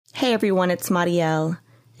Hey everyone, it's Marielle.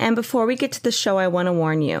 And before we get to the show, I want to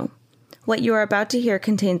warn you. What you are about to hear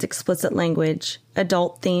contains explicit language,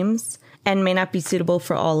 adult themes, and may not be suitable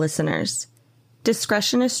for all listeners.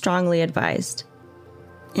 Discretion is strongly advised.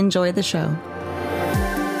 Enjoy the show.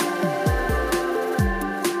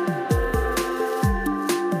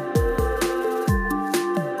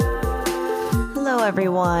 Hello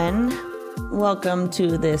everyone. Welcome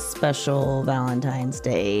to this special Valentine's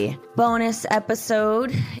Day bonus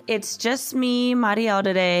episode. It's just me, Marielle,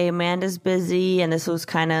 today. Amanda's busy, and this was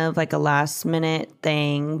kind of like a last minute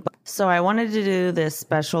thing. So I wanted to do this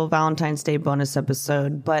special Valentine's Day bonus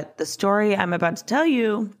episode, but the story I'm about to tell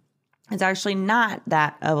you is actually not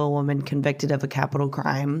that of a woman convicted of a capital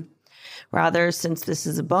crime. Rather, since this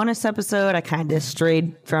is a bonus episode, I kind of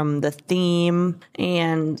strayed from the theme,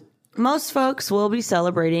 and most folks will be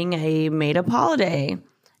celebrating a made-up holiday.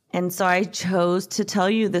 And so I chose to tell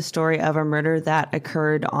you the story of a murder that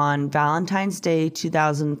occurred on Valentine's Day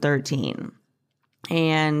 2013.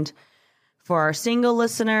 And for our single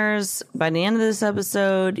listeners, by the end of this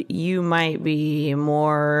episode, you might be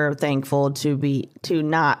more thankful to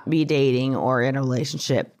not be dating or in a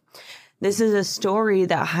relationship. This is a story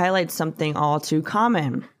that highlights something all too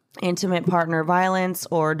common: intimate partner violence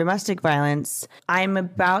or domestic violence. I'm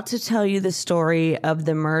about to tell you the story of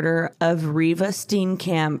the murder of Riva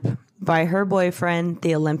Steenkamp by her boyfriend,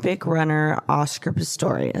 the Olympic runner Oscar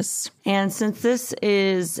Pistorius. And since this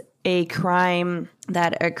is a crime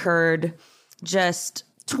that occurred just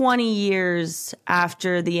 20 years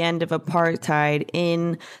after the end of apartheid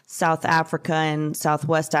in South Africa and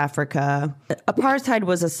Southwest Africa. Apartheid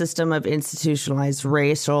was a system of institutionalized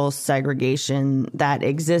racial segregation that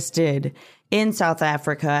existed in South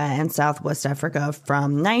Africa and Southwest Africa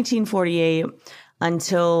from 1948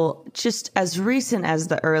 until just as recent as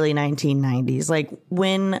the early 1990s, like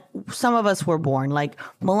when some of us were born, like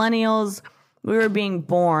millennials, we were being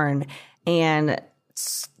born, and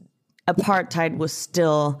apartheid was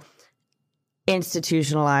still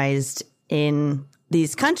institutionalized in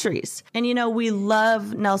these countries. And, you know, we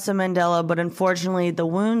love Nelson Mandela, but unfortunately the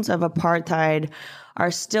wounds of apartheid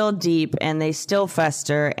are still deep and they still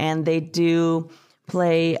fester, and they do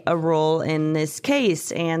play a role in this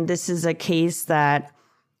case. And this is a case that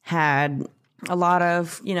had a lot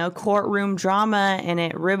of, you know, courtroom drama, and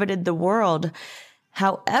it riveted the world.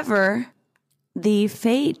 However, the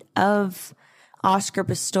fate of Oscar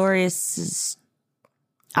Pistorius'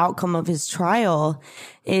 outcome of his trial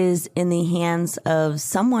is in the hands of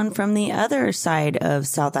someone from the other side of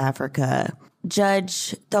South Africa,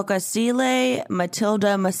 Judge Tokasile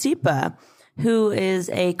Matilda Masipa, who is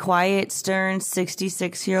a quiet, stern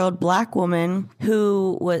 66-year-old black woman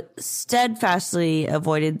who steadfastly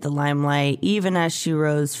avoided the limelight even as she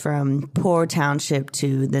rose from poor township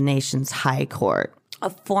to the nation's high court. A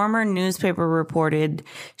former newspaper reported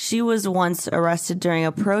she was once arrested during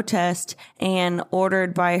a protest and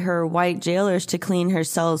ordered by her white jailers to clean her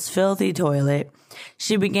cell's filthy toilet.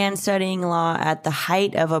 She began studying law at the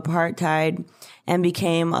height of apartheid and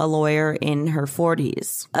became a lawyer in her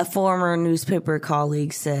 40s. A former newspaper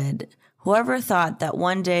colleague said, "Whoever thought that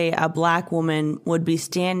one day a black woman would be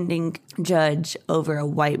standing judge over a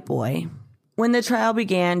white boy?" When the trial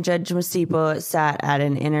began, Judge Masipa sat at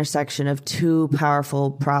an intersection of two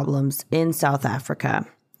powerful problems in South Africa: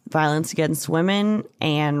 violence against women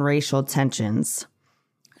and racial tensions.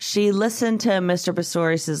 She listened to Mr.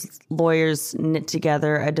 Pistorius' lawyers knit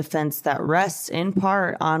together a defense that rests in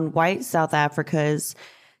part on white South Africa's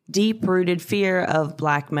deep-rooted fear of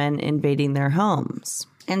black men invading their homes.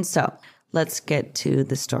 And so, let's get to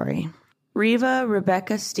the story. Riva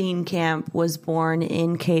Rebecca Steenkamp was born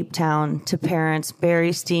in Cape Town to parents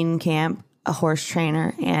Barry Steenkamp, a horse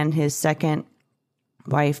trainer, and his second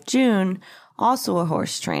wife, June, also a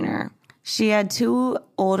horse trainer. She had two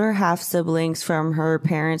older half-siblings from her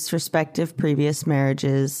parents' respective previous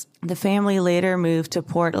marriages. The family later moved to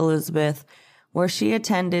Port Elizabeth, where she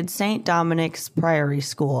attended St. Dominic's Priory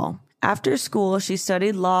School. After school, she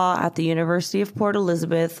studied law at the University of Port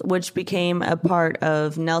Elizabeth, which became a part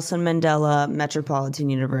of Nelson Mandela Metropolitan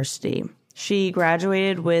University. She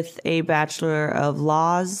graduated with a Bachelor of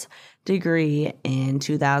Laws degree in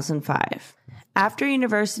 2005. After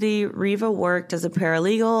university, Riva worked as a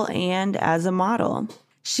paralegal and as a model.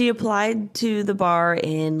 She applied to the bar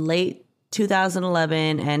in late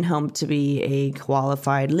 2011 and hoped to be a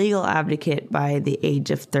qualified legal advocate by the age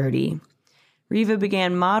of 30. Riva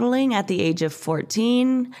began modeling at the age of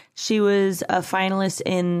 14. She was a finalist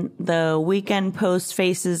in the Weekend Post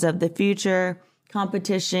Faces of the Future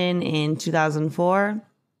competition in 2004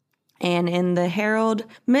 and in the Herald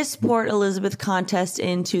Miss Port Elizabeth contest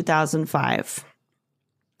in 2005.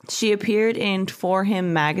 She appeared in For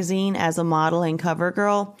Him magazine as a model and cover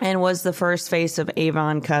girl and was the first face of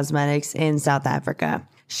Avon Cosmetics in South Africa.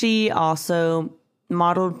 She also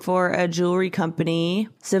modeled for a jewelry company,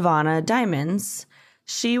 Savannah Diamonds.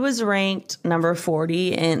 She was ranked number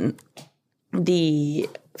 40 in the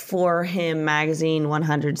For Him magazine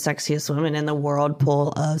 100 Sexiest Women in the World poll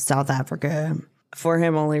of South Africa. For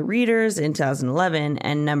Him only readers in 2011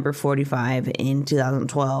 and number 45 in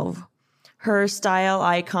 2012. Her style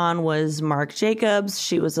icon was Marc Jacobs.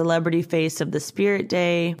 She was celebrity face of the Spirit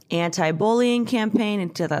Day anti-bullying campaign in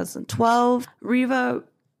 2012. Riva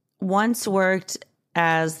once worked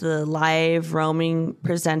as the live roaming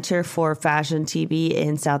presenter for fashion TV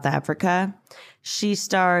in South Africa. She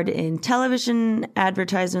starred in television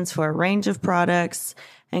advertisements for a range of products,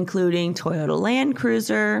 including Toyota Land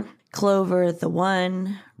Cruiser, Clover the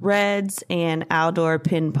One, Reds, and Outdoor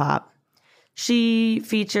Pin Pop. She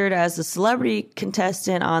featured as a celebrity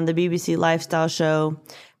contestant on the BBC lifestyle show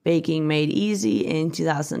Baking Made Easy in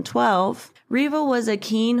 2012. Riva was a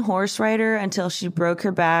keen horse rider until she broke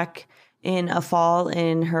her back in a fall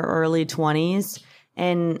in her early 20s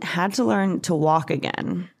and had to learn to walk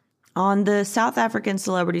again. On the South African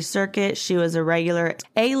celebrity circuit, she was a regular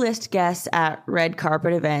A-list guest at red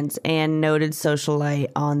carpet events and noted socialite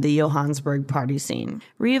on the Johannesburg party scene.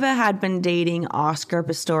 Riva had been dating Oscar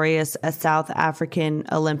Pistorius, a South African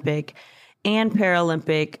Olympic and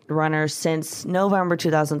Paralympic runner, since November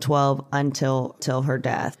 2012 until her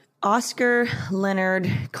death. Oscar Leonard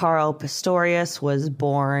Carl Pistorius was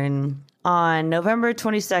born on November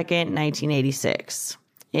 22nd, 1986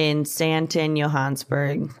 in Sandton,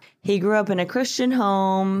 Johannesburg. He grew up in a Christian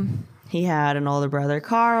home. He had an older brother,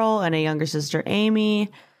 Carl, and a younger sister, Amy.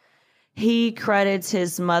 He credits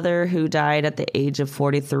his mother, who died at the age of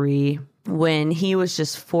 43, when he was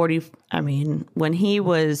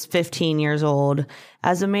 15 years old,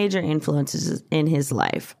 as a major influence in his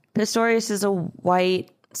life. Pistorius is a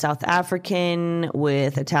white South African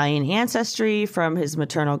with Italian ancestry from his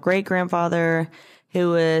maternal great-grandfather,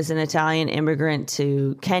 who was an Italian immigrant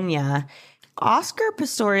to Kenya. Oscar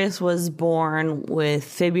Pistorius was born with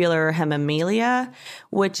fibular hemimelia,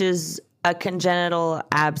 which is a congenital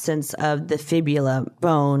absence of the fibula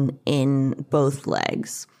bone in both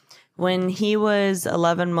legs. When he was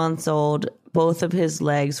 11 months old, both of his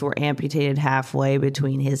legs were amputated halfway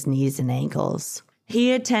between his knees and ankles.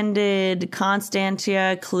 He attended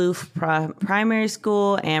Constantia Kloof Primary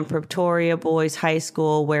School and Pretoria Boys High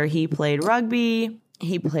School, where he played rugby.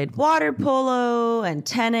 He played water polo and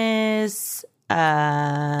tennis.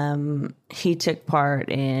 He took part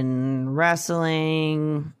in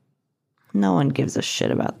wrestling. No one gives a shit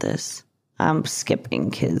about this. I'm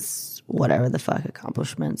skipping his whatever the fuck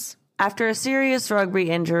accomplishments. After a serious rugby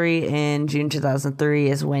injury in June 2003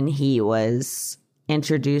 is when he was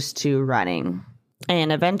introduced to running.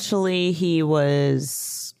 And eventually he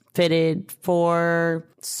was fitted for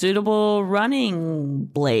suitable running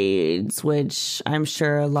blades, which I'm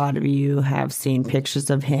sure a lot of you have seen pictures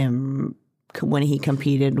of him when he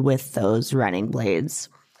competed with those running blades.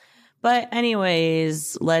 But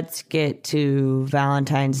anyways, let's get to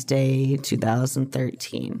Valentine's Day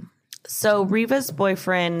 2013. So Riva's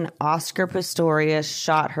boyfriend, Oscar Pistorius,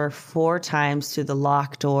 shot her 4 times through the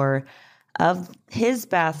locked door of his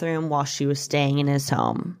bathroom while she was staying in his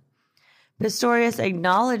home. Pistorius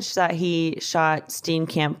acknowledged that he shot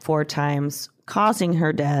Steenkamp 4 times, causing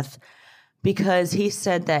her death, because he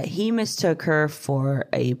said that he mistook her for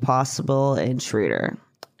a possible intruder.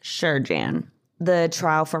 Sure, Jan. The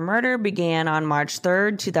trial for murder began on March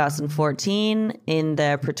 3rd, 2014 in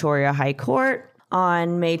the Pretoria High Court.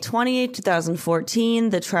 On May 28, 2014,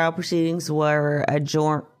 the trial proceedings were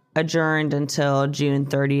adjourned until June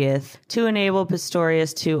 30th to enable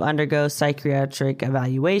Pistorius to undergo psychiatric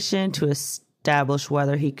evaluation to establish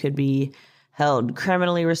whether he could be held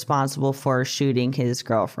criminally responsible for shooting his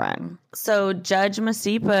girlfriend. So Judge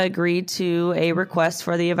Masipa agreed to a request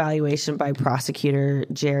for the evaluation by prosecutor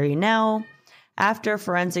Jerry Nell after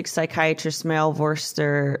forensic psychiatrist Mel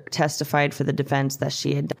Vorster testified for the defense that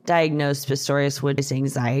she had diagnosed Pistorius with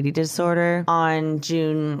anxiety disorder. On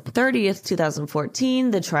June 30th,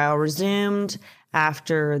 2014, the trial resumed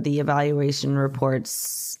after the evaluation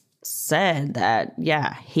reports said that,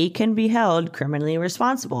 he can be held criminally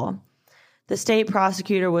responsible. The state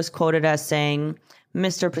prosecutor was quoted as saying,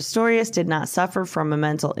 Mr. Pistorius did not suffer from a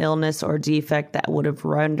mental illness or defect that would have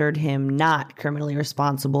rendered him not criminally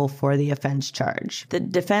responsible for the offense charge. The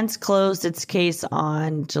defense closed its case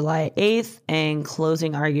on July 8th, and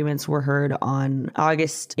closing arguments were heard on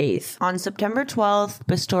August 8th. On September 12th,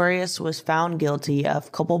 Pistorius was found guilty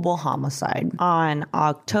of culpable homicide. On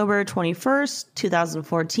October 21st,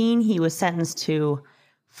 2014, he was sentenced to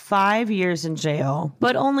 5 years in jail,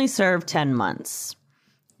 but only served 10 months.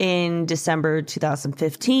 In December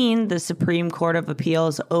 2015, the Supreme Court of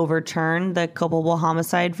Appeals overturned the culpable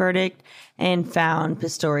homicide verdict and found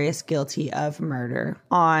Pistorius guilty of murder.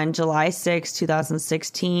 On July 6,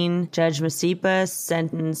 2016, Judge Masipa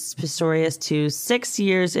sentenced Pistorius to 6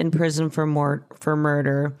 years in prison for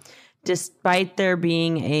murder, despite there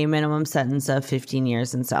being a minimum sentence of 15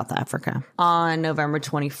 years in South Africa. On November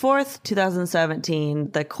 24th, 2017,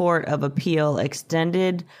 the Court of Appeal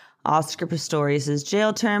extended Oscar Pistorius'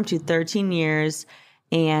 jail term to 13 years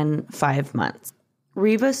and 5 months.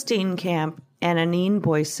 Riva Steenkamp and Anine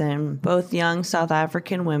Booysen, both young South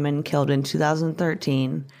African women killed in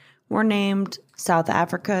 2013, were named South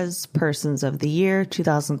Africa's Persons of the Year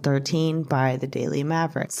 2013 by the Daily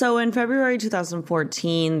Maverick. So in February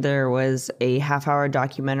 2014, there was a half-hour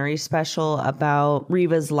documentary special about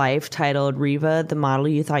Riva's life titled Riva, the Model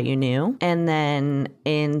You Thought You Knew. And then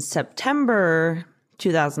in September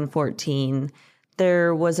 2014,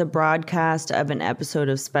 there was a broadcast of an episode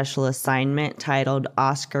of Special Assignment titled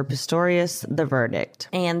Oscar Pistorius, The Verdict.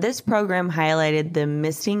 And this program highlighted the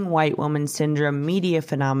missing white woman syndrome media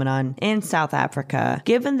phenomenon in South Africa,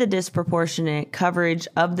 given the disproportionate coverage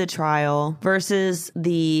of the trial versus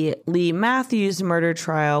the Lee Matthews murder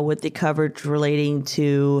trial, with the coverage relating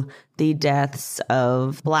to the deaths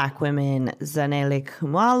of Black women Zanele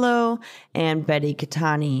Khumalo and Betty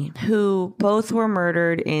Katani, who both were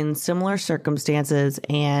murdered in similar circumstances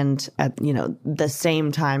and at, the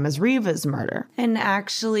same time as Riva's murder. And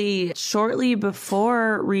actually, shortly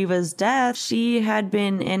before Riva's death, she had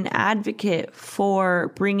been an advocate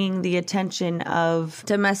for bringing the attention of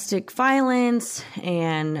domestic violence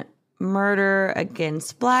and murder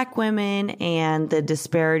against Black women and the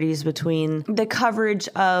disparities between the coverage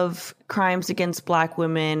of crimes against Black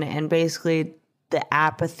women and basically the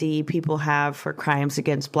apathy people have for crimes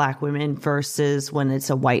against Black women versus when it's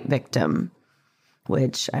a white victim,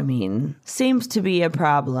 which, seems to be a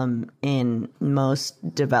problem in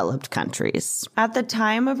most developed countries. At the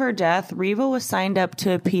time of her death, Riva was signed up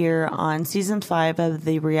to appear on season 5 of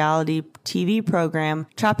the reality TV program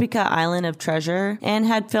Tropica Island of Treasure and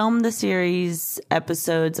had filmed the series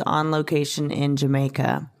episodes on location in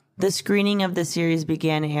Jamaica. The screening of the series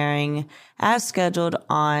began airing as scheduled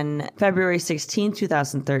on February 16,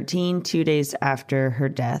 2013, 2 days after her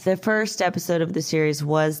death. The first episode of the series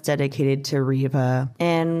was dedicated to Riva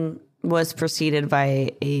and was preceded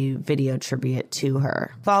by a video tribute to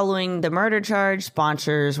her. Following the murder charge,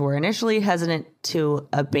 sponsors were initially hesitant to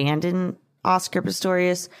abandon Oscar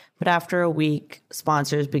Pistorius, but after a week,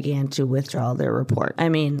 sponsors began to withdraw their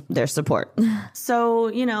support.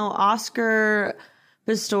 So, Oscar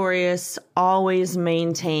Pistorius always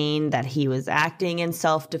maintained that he was acting in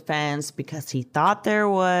self-defense because he thought there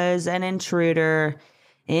was an intruder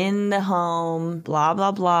in the home, blah,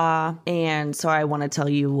 blah, blah. And so I want to tell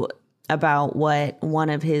you about what one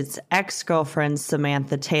of his ex-girlfriends,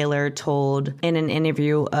 Samantha Taylor, told in an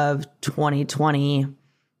interview of 2020,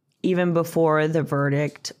 even before the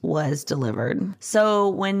verdict was delivered. So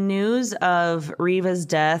when news of Riva's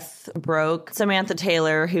death broke, Samantha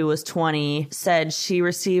Taylor, who was 20, said she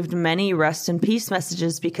received many rest in peace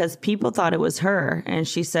messages because people thought it was her. And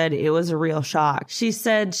she said it was a real shock. She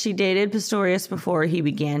said she dated Pistorius before he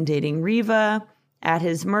began dating Riva. At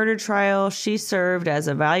his murder trial, she served as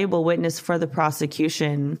a valuable witness for the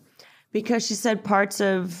prosecution, because she said parts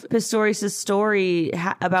of Pistorius' story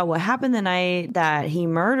about what happened the night that he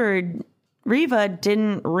murdered Riva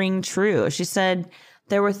didn't ring true. She said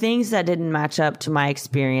there were things that didn't match up to my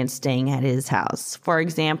experience staying at his house. For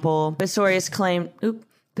example, Pistorius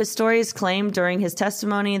claimed during his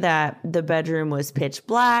testimony that the bedroom was pitch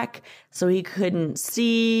black, so he couldn't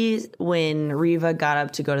see when Riva got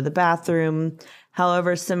up to go to the bathroom.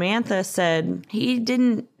 However, Samantha said he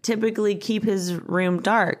didn't typically keep his room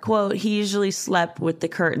dark. Quote, he usually slept with the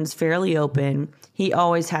curtains fairly open. He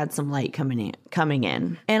always had some light coming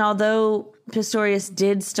in. And although Pistorius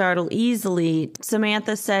did startle easily,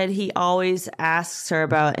 Samantha said he always asks her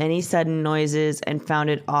about any sudden noises and found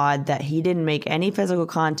it odd that he didn't make any physical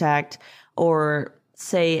contact or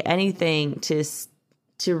say anything to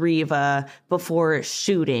to Riva before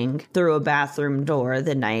shooting through a bathroom door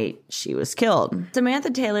the night she was killed. Samantha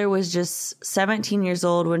Taylor was just 17 years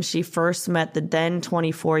old when she first met the then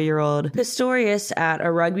 24-year-old Pistorius at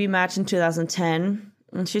a rugby match in 2010.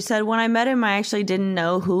 And she said, when I met him, I actually didn't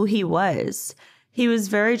know who he was. He was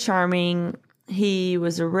very charming. He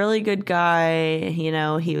was a really good guy. You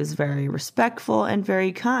know, he was very respectful and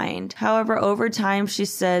very kind. However, over time, she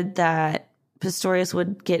said that Pistorius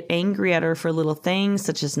would get angry at her for little things,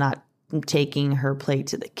 such as not taking her plate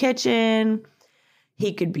to the kitchen.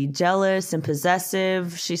 He could be jealous and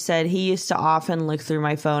possessive. She said he used to often look through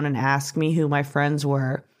my phone and ask me who my friends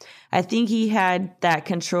were. I think he had that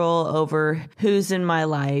control over who's in my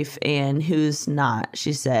life and who's not.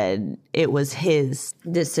 She said it was his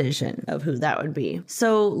decision of who that would be.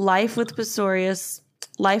 So life with Pistorius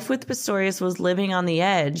was living on the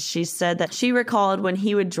edge. She said that she recalled when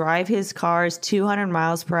he would drive his cars 200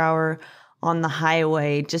 miles per hour on the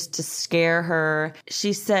highway just to scare her.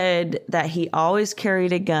 She said that he always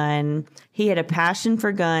carried a gun. He had a passion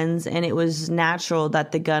for guns, and it was natural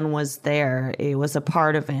that the gun was there. It was a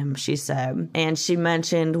part of him, she said. And she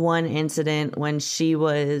mentioned one incident when she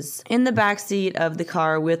was in the backseat of the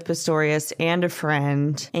car with Pistorius and a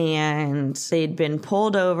friend, and they'd been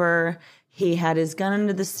pulled over. He had his gun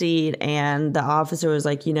under the seat, and the officer was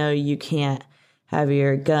like, you know, you can't have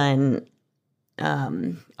your gun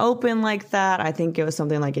open like that. I think it was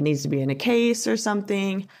something like it needs to be in a case or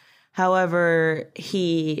something. However,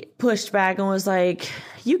 he pushed back and was like,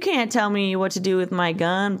 you can't tell me what to do with my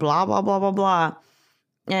gun, blah, blah, blah, blah, blah.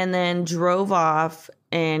 And then drove off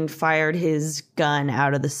and fired his gun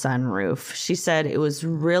out of the sunroof. She said it was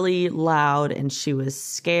really loud and she was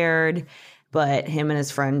scared, but him and his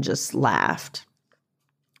friend just laughed.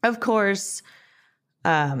 Of course,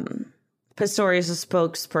 Pistorius'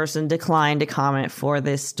 spokesperson declined to comment for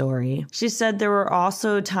this story. She said there were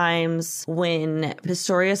also times when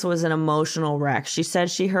Pistorius was an emotional wreck. She said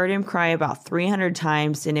she heard him cry about 300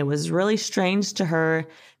 times, and it was really strange to her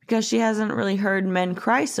because she hasn't really heard men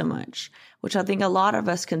cry so much, which I think a lot of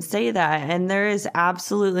us can say that. And there is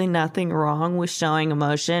absolutely nothing wrong with showing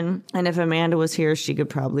emotion. And if Amanda was here, she could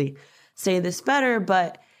probably say this better,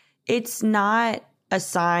 but it's not a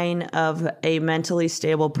sign of a mentally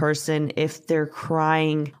stable person if they're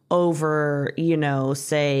crying over, you know,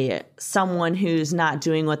 say someone who's not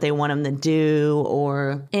doing what they want them to do,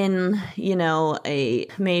 or in, you know, a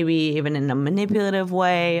maybe even in a manipulative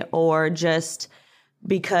way, or just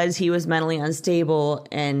because he was mentally unstable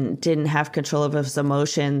and didn't have control of his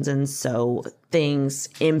emotions, and so things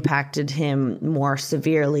impacted him more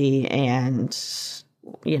severely, and,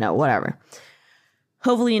 you know, whatever.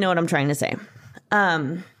 Hopefully you know what I'm trying to say.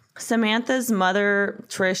 Samantha's mother,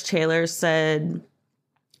 Trish Taylor, said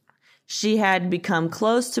she had become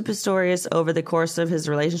close to Pistorius over the course of his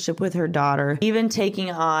relationship with her daughter, even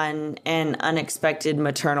taking on an unexpected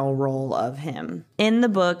maternal role of him. In the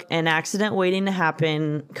book, An Accident Waiting to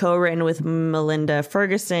Happen, co-written with Melinda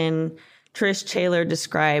Ferguson, Trish Taylor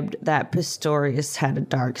described that Pistorius had a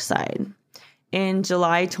dark side. In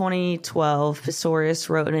July 2012, Pistorius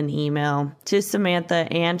wrote an email to Samantha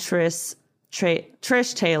and Trish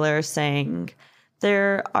Taylor saying,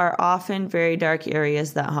 "There are often very dark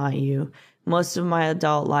areas that haunt you. Most of my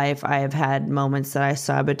adult life, I have had moments that I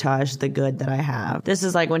sabotage the good that I have." This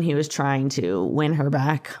is like when he was trying to win her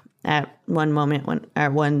back at one moment,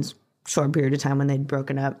 at one short period of time when they'd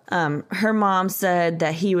broken up. Her mom said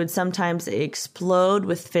that he would sometimes explode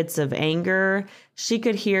with fits of anger. She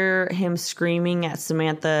could hear him screaming at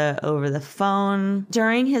Samantha over the phone.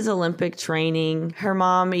 During his Olympic training, her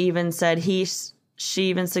mom even said she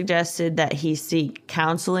even suggested that he seek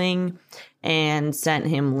counseling and sent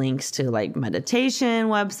him links to like meditation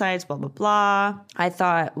websites, blah, blah, blah. I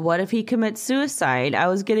thought, what if he commits suicide? I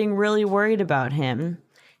was getting really worried about him.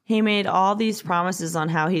 He made all these promises on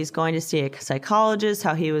how he's going to see a psychologist,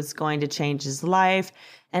 how he was going to change his life,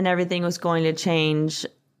 and everything was going to change.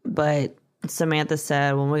 But Samantha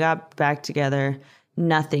said when we got back together,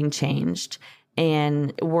 nothing changed.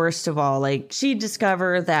 And worst of all, like, she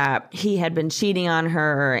discovered that he had been cheating on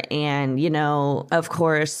her. And, you know, of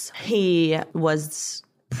course, he was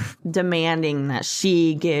demanding that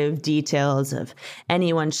she give details of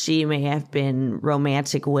anyone she may have been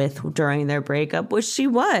romantic with during their breakup, which she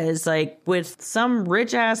was, like, with some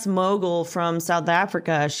rich ass mogul from South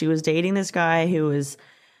Africa. She was dating this guy who was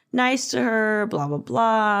nice to her, blah, blah,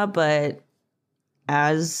 blah. But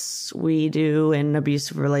as we do in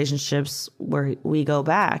abusive relationships where we go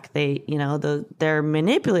back, they're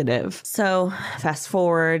manipulative. So fast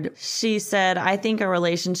forward, she said, I think our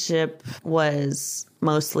relationship was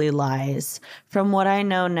mostly lies. From what I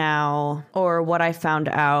know now, or what I found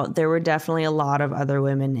out, there were definitely a lot of other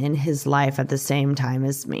women in his life at the same time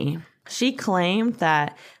as me. She claimed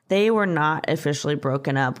that they were not officially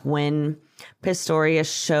broken up when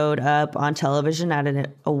Pistorius showed up on television at an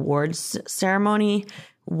awards ceremony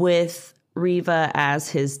with Riva as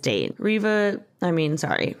his date.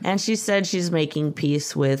 And she said she's making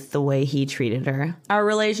peace with the way he treated her. Our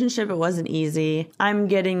relationship, it wasn't easy. I'm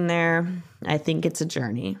getting there. I think it's a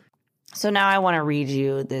journey. So now I want to read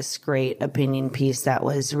you this great opinion piece that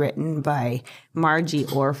was written by Margie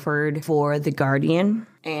Orford for The Guardian.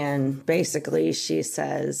 And basically she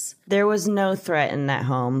says, there was no threat in that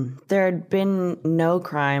home. There had been no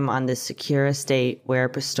crime on the secure estate where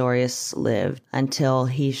Pistorius lived until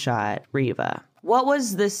he shot Riva. What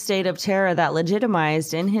was this state of terror that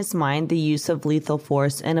legitimized in his mind the use of lethal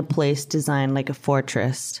force in a place designed like a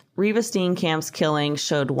fortress? Riva Steenkamp's killing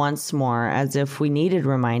showed once more, as if we needed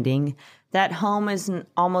reminding, that home is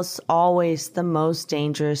almost always the most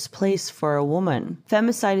dangerous place for a woman.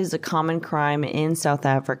 Femicide is a common crime in South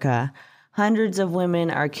Africa. Hundreds of women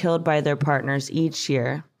are killed by their partners each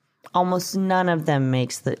year. Almost none of them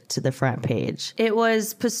makes it to the front page. It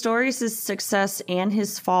was Pistorius' success and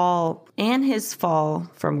his fall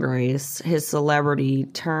from grace, his celebrity,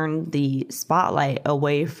 turned the spotlight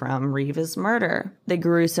away from Riva's murder, the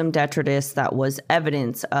gruesome detritus that was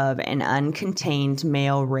evidence of an uncontained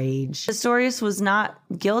male rage. Pistorius was not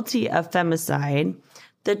guilty of femicide,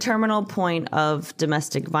 the terminal point of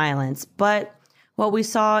domestic violence, but what we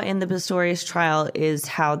saw in the Pistorius trial is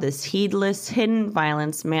how this heedless, hidden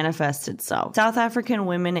violence manifests itself. South African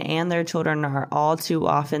women and their children are all too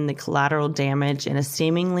often the collateral damage in a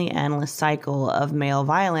seemingly endless cycle of male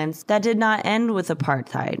violence that did not end with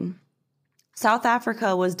apartheid. South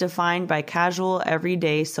Africa was defined by casual,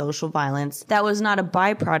 everyday social violence that was not a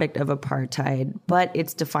byproduct of apartheid, but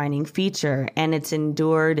its defining feature, and it's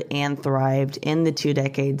endured and thrived in the 2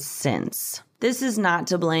 decades since. This is not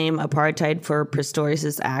to blame apartheid for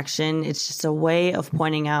Pistorius' action. It's just a way of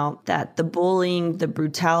pointing out that the bullying, the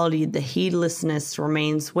brutality, the heedlessness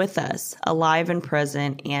remains with us, alive and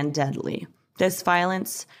present and deadly. This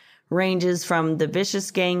violence ranges from the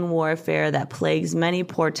vicious gang warfare that plagues many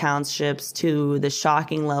poor townships to the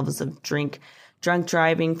shocking levels of drunk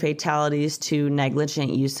driving fatalities to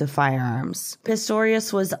negligent use of firearms.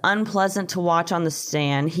 Pistorius was unpleasant to watch on the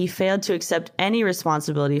stand. He failed to accept any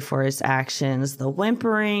responsibility for his actions. The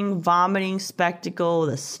whimpering, vomiting spectacle,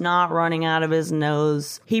 the snot running out of his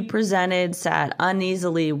nose. He sat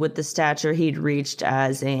uneasily with the stature he'd reached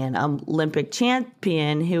as an Olympic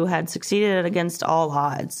champion who had succeeded against all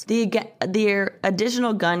odds. The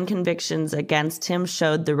additional gun convictions against him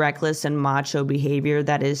showed the reckless and macho behavior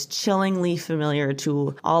that is chillingly familiar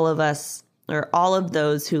to all of us, or all of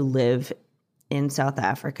those who live in South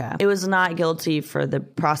Africa. It was not guilty for the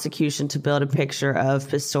prosecution to build a picture of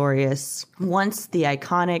Pistorius, once the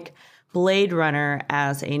iconic Blade Runner,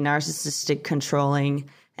 as a narcissistic, controlling,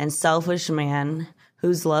 and selfish man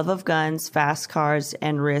whose love of guns, fast cars,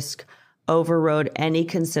 and risk overrode any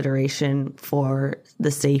consideration for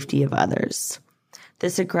the safety of others.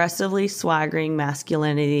 This aggressively swaggering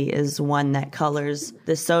masculinity is one that colors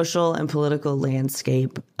the social and political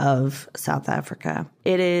landscape of South Africa.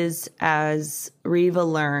 It is, as Riva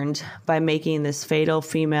learned by making this fatal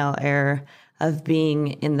female error of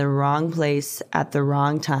being in the wrong place at the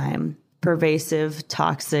wrong time, pervasive,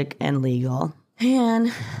 toxic, and legal.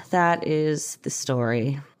 And that is the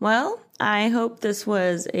story. Well, I hope this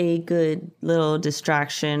was a good little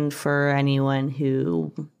distraction for anyone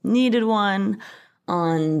who needed one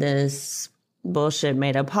on this bullshit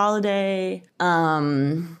made up holiday.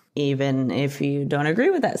 Even if you don't agree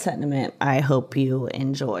with that sentiment, I hope you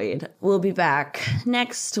enjoyed. We'll be back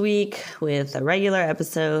next week with a regular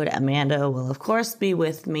episode. Amanda will, of course, be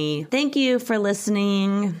with me. Thank you for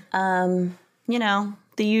listening.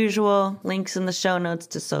 The usual links in the show notes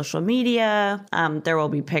to social media. There will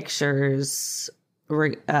be pictures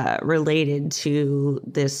related to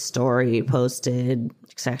this story posted,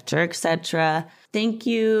 etc., etc. Thank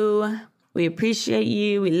you. We appreciate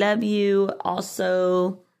you. We love you.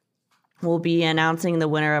 Also, we'll be announcing the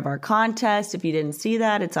winner of our contest. If you didn't see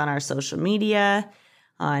that, it's on our social media.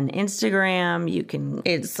 On Instagram,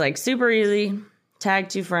 it's like super easy. Tag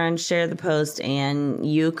 2 friends, share the post, and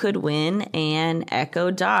you could win an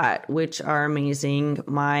Echo Dot, which are amazing.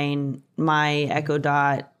 My Echo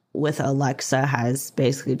Dot with Alexa has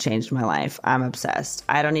basically changed my life. I'm obsessed.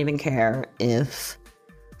 I don't even care if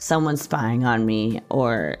someone spying on me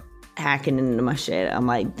or hacking into my shit. I'm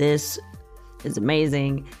like, this is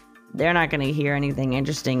amazing. They're not going to hear anything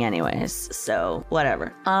interesting anyways. So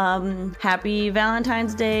whatever. Happy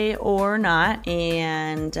Valentine's Day or not.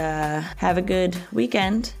 And have a good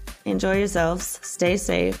weekend. Enjoy yourselves. Stay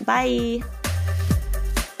safe. Bye.